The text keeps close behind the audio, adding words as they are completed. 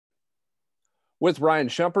With Ryan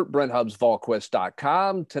Shumpert, Brent Hubbs,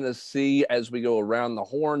 VolQuest.com. Tennessee, as we go around the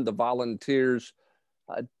horn, the Volunteers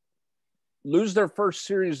lose their first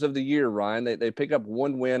series of the year, Ryan. They pick up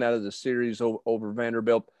one win out of the series over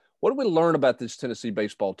Vanderbilt. What did we learn about this Tennessee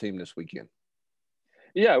baseball team this weekend?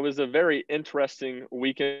 Yeah, it was a very interesting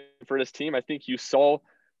weekend for this team. I think you saw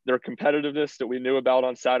their competitiveness that we knew about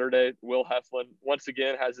on Saturday. Will Heflin, once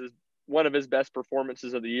again, has one of his best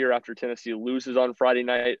performances of the year after Tennessee loses on Friday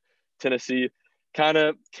night. Tennessee kind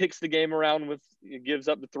of kicks the game around gives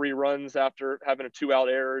up the 3 runs after having a 2-out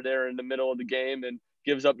error there in the middle of the game and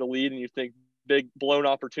gives up the lead. And you think big blown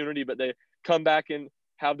opportunity, but they come back and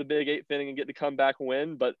have the big 8th inning and get the comeback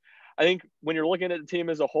win. But I think when you're looking at the team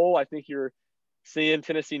as a whole, I think you're seeing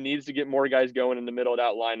Tennessee needs to get more guys going in the middle of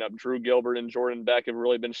that lineup. Drew Gilbert and Jordan Beck have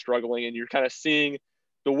really been struggling, and you're kind of seeing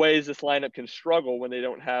the ways this lineup can struggle when they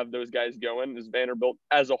don't have those guys going. As Vanderbilt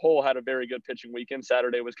as a whole had a very good pitching weekend.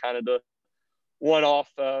 Saturday was kind of the one-off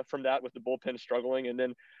from that with the bullpen struggling. And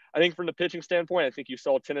then I think from the pitching standpoint, I think you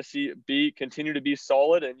saw Tennessee continue to be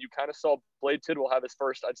solid, and you kind of saw Blade Tidwell have his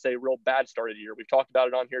first, I'd say, real bad start of the year. We've talked about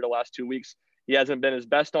it on here the last 2 weeks. He hasn't been his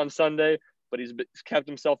best on Sunday, but he's kept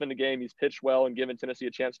himself in the game. He's pitched well and given Tennessee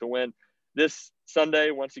a chance to win. This Sunday,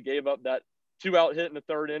 once he gave up that 2-out hit in the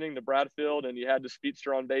 3rd inning to Bradfield, and you had the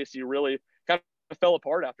speedster on base, he really kind of fell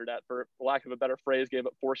apart after that, for lack of a better phrase. Gave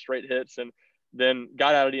up 4 straight hits and then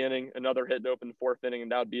got out of the inning, another hit to open the 4th inning,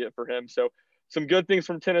 and that would be it for him. So some good things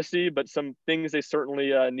from Tennessee, but some things they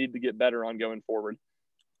certainly need to get better on going forward.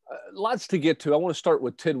 Lots to get to. I want to start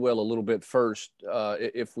with Tidwell a little bit first,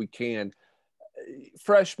 if we can.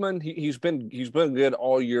 Freshman, he's been good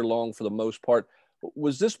all year long for the most part.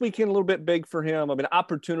 Was this weekend a little bit big for him? I mean,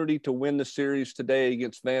 opportunity to win the series today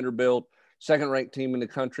against Vanderbilt, second-ranked team in the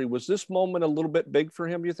country. Was this moment a little bit big for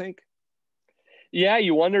him, do you think? Yeah,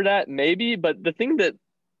 you wonder that maybe, but the thing that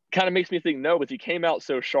kind of makes me think no, but he came out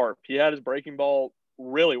so sharp. He had his breaking ball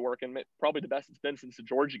really working, probably the best it's been since the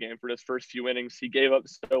Georgia game for his first few innings. He gave up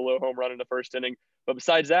a solo home run in the 1st inning, but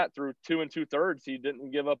besides that, through 2 2/3, he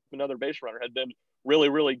didn't give up another base runner. Had been really,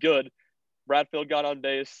 really good. Bradfield got on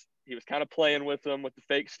base. He was kind of playing with them with the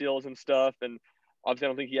fake steals and stuff, and obviously I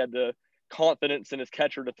don't think he had the confidence in his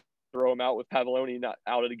catcher to throw him out with Pavelloni not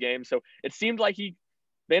out of the game. So it seemed like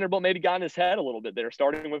Vanderbilt maybe got in his head a little bit there,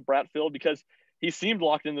 starting with Bradfield, because he seemed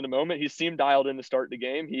locked into the moment. He seemed dialed in to start the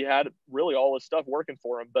game. He had really all his stuff working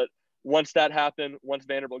for him. But once that happened, once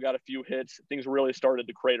Vanderbilt got a few hits, things really started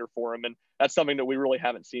to crater for him. And that's something that we really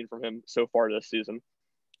haven't seen from him so far this season.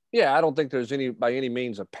 Yeah, I don't think there's by any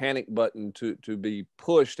means a panic button to be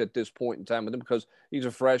pushed at this point in time with him, because he's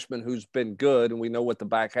a freshman who's been good, and we know what the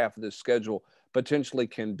back half of this schedule potentially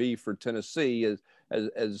can be for Tennessee,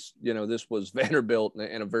 as you know, this was Vanderbilt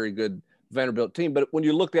and a very good Vanderbilt team. But when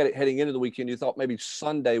you looked at it heading into the weekend, you thought maybe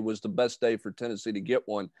Sunday was the best day for Tennessee to get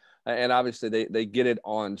one, and obviously they get it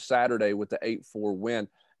on Saturday with the 8-4 win.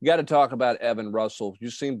 You got to talk about Evan Russell.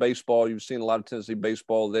 You've seen baseball. You've seen a lot of Tennessee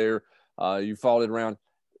baseball there. You followed it around.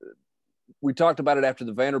 We talked about it after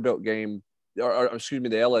the Vanderbilt game, or excuse me,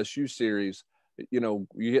 the LSU series. You know,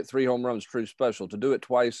 you hit 3 home runs, pretty special. To do it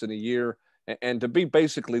twice in a year and to be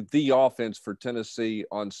basically the offense for Tennessee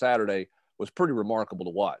on Saturday was pretty remarkable to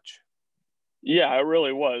watch. Yeah, it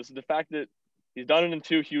really was. The fact that he's done it in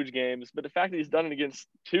 2 huge games, but the fact that he's done it against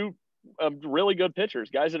 2 really good pitchers,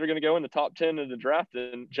 guys that are going to go in the top 10 of the draft,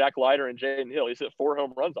 and Jack Leiter and Jaden Hill. He's hit 4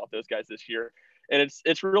 home runs off those guys this year. And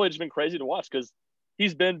it's really just been crazy to watch, because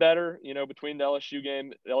he's been better, you know, between the LSU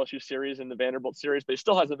game, the LSU series, and the Vanderbilt series, but he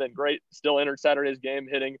still hasn't been great. Still entered Saturday's game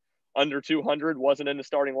hitting under 200, wasn't in the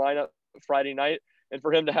starting lineup Friday night. And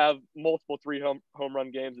for him to have multiple 3 home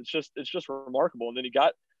run games, it's just remarkable. And then he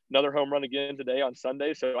got another home run again today on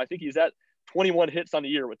Sunday. So I think he's at 21 hits on the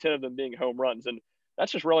year, with 10 of them being home runs. And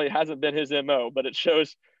that's just really hasn't been his MO, but it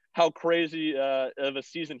shows how crazy of a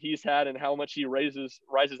season he's had and how much he rises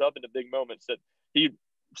up into big moments, that he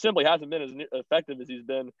simply hasn't been as effective as he's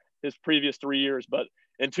been his previous 3 years. But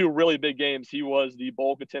in 2 really big games, he was the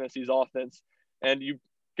bulk of Tennessee's offense. And you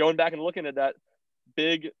going back and looking at that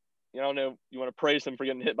big, I don't know, you want to praise him for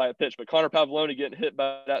getting hit by a pitch, but Connor Pavelloni getting hit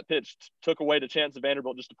by that pitch took away the chance of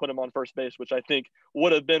Vanderbilt just to put him on first base, which I think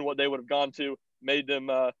would have been what they would have gone to, made them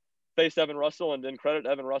face Evan Russell. And then credit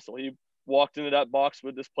Evan Russell. He walked into that box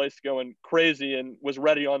with this place going crazy and was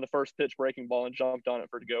ready on the first pitch breaking ball and jumped on it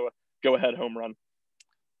for the go-ahead home run.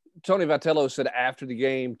 Tony Vitello said after the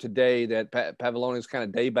game today that Pavelloni is kind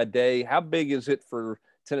of day by day. How big is it for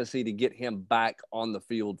Tennessee to get him back on the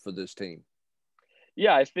field for this team?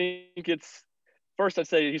 Yeah, I think it's first I'd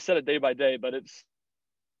say he said it day by day, but it's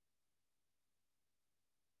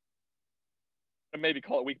to maybe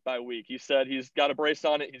call it week by week. He said he's got a brace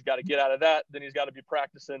on it. He's got to get out of that. Then he's got to be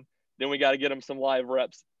practicing. Then we got to get him some live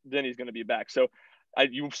reps. Then he's going to be back. So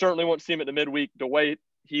you certainly won't see him at the midweek to wait.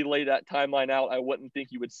 He laid that timeline out. I wouldn't think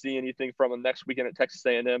you would see anything from him next weekend at Texas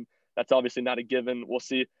A&M. That's obviously not a given. We'll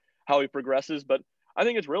see how he progresses, but I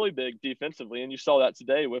think it's really big defensively. And you saw that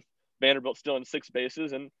today with Vanderbilt still in 6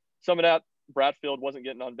 bases. And some of that, Bradfield wasn't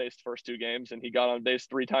getting on base the first 2 games, and he got on base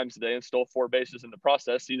 3 times today and stole 4 bases in the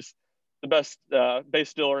process. He's the best base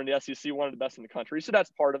stealer in the SEC, one of the best in the country. So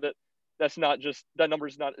that's part of it. That's not just, that number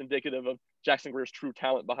is not indicative of Jackson Greer's true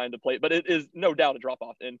talent behind the plate, but it is no doubt a drop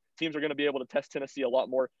off. And teams are going to be able to test Tennessee a lot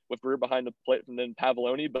more with Greer behind the plate than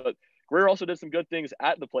Pavelloni. But Greer also did some good things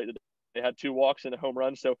at the plate today. They had 2 walks and a home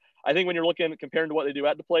run. So I think when you're looking, comparing to what they do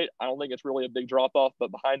at the plate, I don't think it's really a big drop off.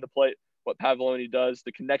 But behind the plate, what Pavelloni does,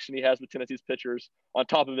 the connection he has with Tennessee's pitchers, on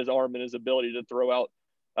top of his arm and his ability to throw out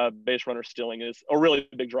base runner stealing, is a really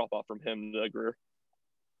big drop off from him to Greer.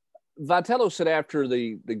 Vitello said after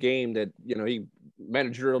the game that, he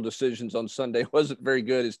managerial decisions on Sunday wasn't very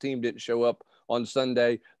good. His team didn't show up on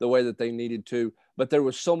Sunday the way that they needed to, but there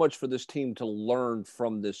was so much for this team to learn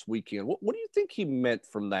from this weekend. What do you think he meant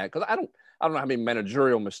from that? Because I don't know how many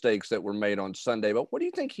managerial mistakes that were made on Sunday, but what do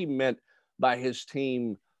you think he meant by his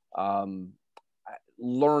team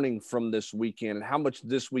learning from this weekend, and how much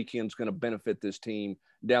this weekend's going to benefit this team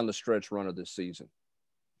down the stretch run of this season?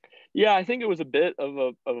 Yeah, I think it was a bit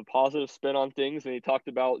of a positive spin on things, and he talked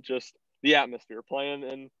about just the atmosphere, playing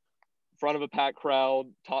in front of a packed crowd,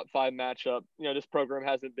 top 5 matchup. This program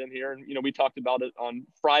hasn't been here, and we talked about it on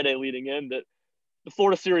Friday leading in, that the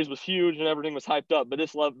Florida series was huge and everything was hyped up, but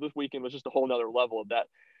this weekend was just a whole nother level of that.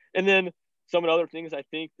 And then some of the other things I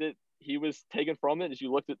think that he was taken from it, as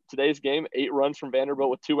you looked at today's game, 8 runs from Vanderbilt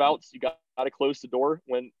with 2 outs. You got to close the door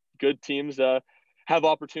when good teams have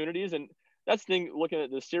opportunities. And that's the thing, looking at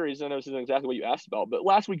this series, I know this isn't exactly what you asked about, but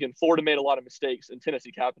last weekend, Florida made a lot of mistakes and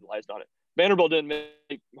Tennessee capitalized on it. Vanderbilt didn't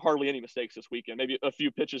make hardly any mistakes this weekend, maybe a few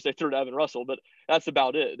pitches they threw to Evan Russell, but that's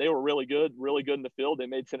about it. They were really good in the field. They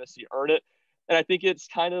made Tennessee earn it. And I think it's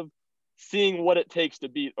kind of seeing what it takes to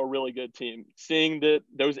beat a really good team, seeing that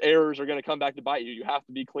those errors are going to come back to bite you. You have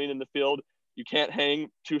to be clean in the field. You can't hang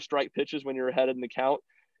 2-strike pitches when you're ahead in the count,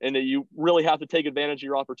 and that you really have to take advantage of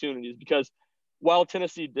your opportunities, because while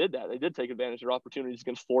Tennessee did that, they did take advantage of their opportunities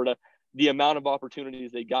against Florida. The amount of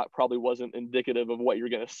opportunities they got probably wasn't indicative of what you're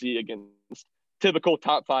going to see against typical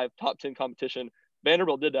top 5, top 10 competition.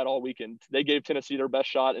 Vanderbilt did that all weekend. They gave Tennessee their best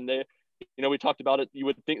shot, and they, we talked about it. You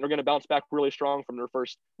would think they're going to bounce back really strong from their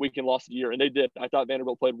first weekend loss of the year, and they did. I thought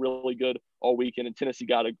Vanderbilt played really good all weekend, and Tennessee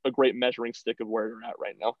got a great measuring stick of where they're at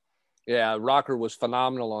right now. Yeah, Rocker was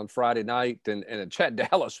phenomenal on Friday night, and Chad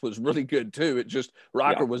Dallas was really good too. It just,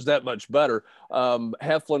 Rocker was that much better.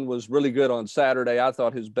 Heflin was really good on Saturday. I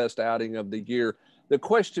thought his best outing of the year. The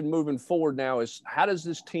question moving forward now is, how does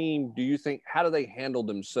this team, do you think, how do they handle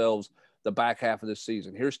themselves the back half of this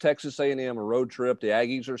season? Here's Texas A&M, a road trip. The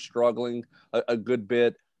Aggies are struggling a good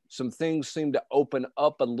bit. Some things seem to open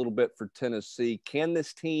up a little bit for Tennessee. Can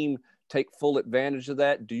this team take full advantage of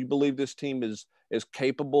that? Do you believe this team is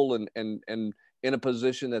capable and in a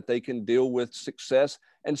position that they can deal with success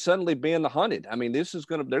and suddenly being the hunted? I mean, they're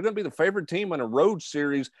going to be the favorite team in a road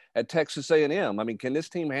series at Texas A&M. I mean, can this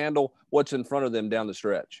team handle what's in front of them down the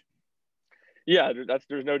stretch? Yeah,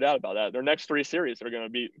 there's no doubt about that. Their next 3 series are going to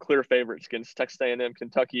be clear favorites against Texas A&M,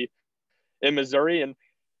 Kentucky, and Missouri. And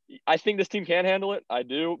I think this team can handle it. I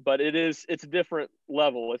do, but it's a different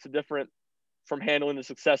level. It's a different from handling the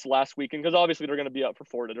success last weekend, because obviously they're going to be up for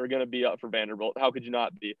Florida. They're going to be up for Vanderbilt. How could you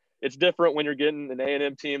not be? It's different when you're getting an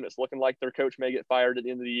A&M team that's looking like their coach may get fired at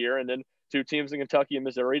the end of the year, and then 2 teams in Kentucky and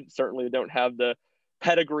Missouri certainly don't have the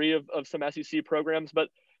pedigree of some SEC programs. But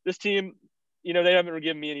this team, they haven't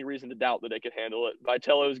given me any reason to doubt that they could handle it.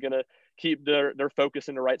 Vitello is going to keep their focus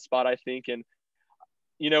in the right spot, I think. And,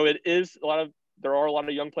 it is there are a lot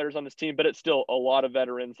of young players on this team, but it's still a lot of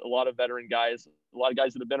veterans, a lot of veteran guys, a lot of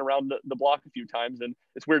guys that have been around the block a few times. And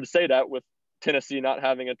it's weird to say that with Tennessee not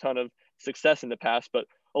having a ton of success in the past, but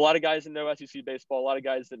a lot of guys that know SEC baseball, a lot of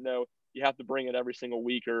guys that know you have to bring it every single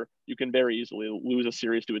week, or you can very easily lose a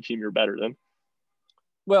series to a team you're better than.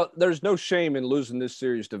 Well, there's no shame in losing this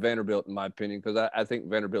series to Vanderbilt, in my opinion, because I think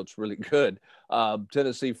Vanderbilt's really good.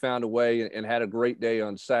 Tennessee found a way and had a great day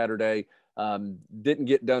on Saturday. Didn't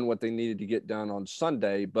get done what they needed to get done on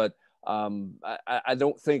Sunday, but I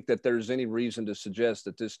don't think that there's any reason to suggest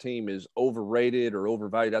that this team is overrated or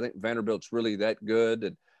overvalued. I think Vanderbilt's really that good.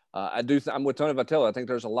 And I'm with Tony Vitello. I think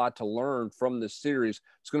there's a lot to learn from this series.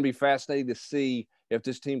 It's going to be fascinating to see if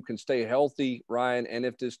this team can stay healthy, Ryan, and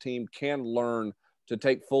if this team can learn to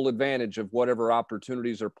take full advantage of whatever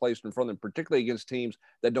opportunities are placed in front of them, particularly against teams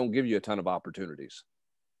that don't give you a ton of opportunities.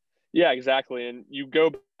 Yeah, exactly. And you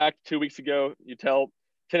go back 2 weeks ago, you tell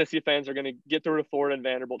Tennessee fans are going to get through to Florida and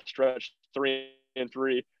Vanderbilt stretch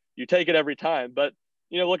 3-3. You take it every time. But,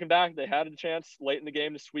 looking back, they had a chance late in the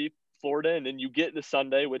game to sweep Florida. And then you get to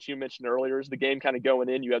Sunday, which you mentioned earlier, is the game kind of going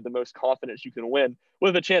in. You have the most confidence you can win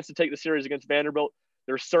with a chance to take the series against Vanderbilt.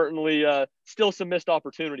 There's certainly still some missed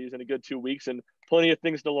opportunities in a good 2 weeks and plenty of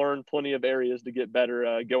things to learn, plenty of areas to get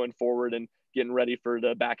better going forward and getting ready for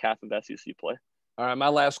the back half of SEC play. All right, my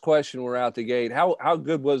last question. We're out the gate. How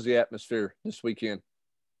good was the atmosphere this weekend?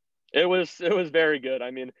 It was very good.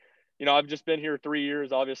 I mean, I've just been here 3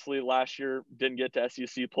 years. Obviously, last year didn't get to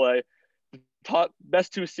SEC play.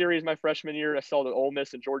 Best two series my freshman year. I saw the Ole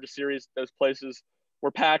Miss and Georgia series. Those places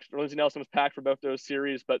were packed. Lindsey Nelson was packed for both those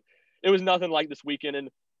series, but it was nothing like this weekend. And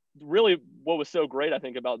really, what was so great, I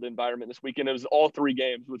think, about the environment this weekend, it was all three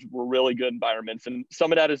games, which were really good environments. And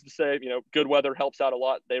some of that is to say, good weather helps out a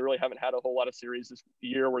lot. They really haven't had a whole lot of series this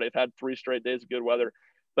year where they've had 3 straight days of good weather.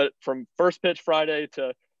 But from first pitch Friday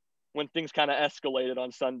to when things kind of escalated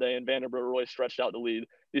on Sunday and Vanderbilt really stretched out the lead,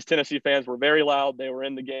 these Tennessee fans were very loud. They were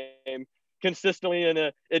in the game consistently, and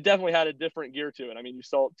it definitely had a different gear to it. I mean, you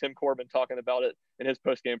saw Tim Corbin talking about it in his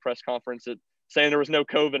post-game press conference, saying there was no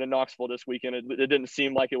COVID in Knoxville this weekend. It didn't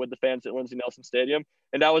seem like it with the fans at Lindsey Nelson Stadium,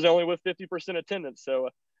 and that was only with 50% attendance. So I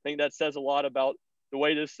think that says a lot about the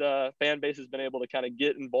way this fan base has been able to kind of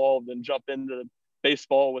get involved and jump into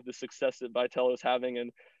baseball with the success that Vitello is having.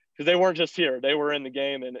 And because they weren't just here, they were in the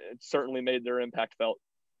game, and it certainly made their impact felt.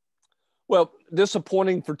 Well,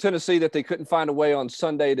 disappointing for Tennessee that they couldn't find a way on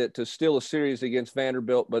Sunday to steal a series against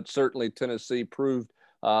Vanderbilt, but certainly Tennessee proved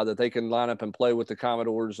that they can line up and play with the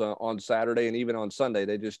Commodores on Saturday, and even on Sunday.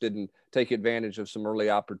 They just didn't take advantage of some early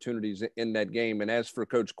opportunities in that game. And as for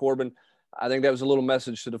Coach Corbin, I think that was a little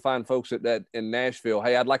message to the fine folks that in Nashville.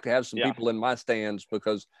 Hey, I'd like to have some people in my stands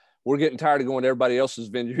because we're getting tired of going to everybody else's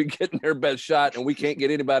venue, getting their best shot, and we can't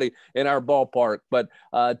get anybody in our ballpark. But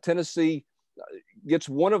Tennessee gets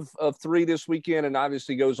one of 3 this weekend and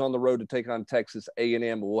obviously goes on the road to take on Texas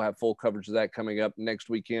A&M. We'll have full coverage of that coming up next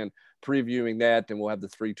weekend, previewing that, and we'll have the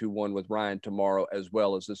 3-2-1 with Ryan tomorrow, as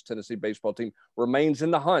well as this Tennessee baseball team remains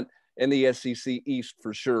in the hunt in the SEC East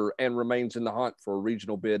for sure and remains in the hunt for a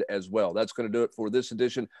regional bid as well. That's going to do it for this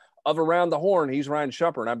edition of Around the Horn. He's Ryan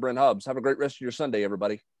Shumpert, and I'm Brent Hubbs. Have a great rest of your Sunday,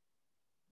 everybody.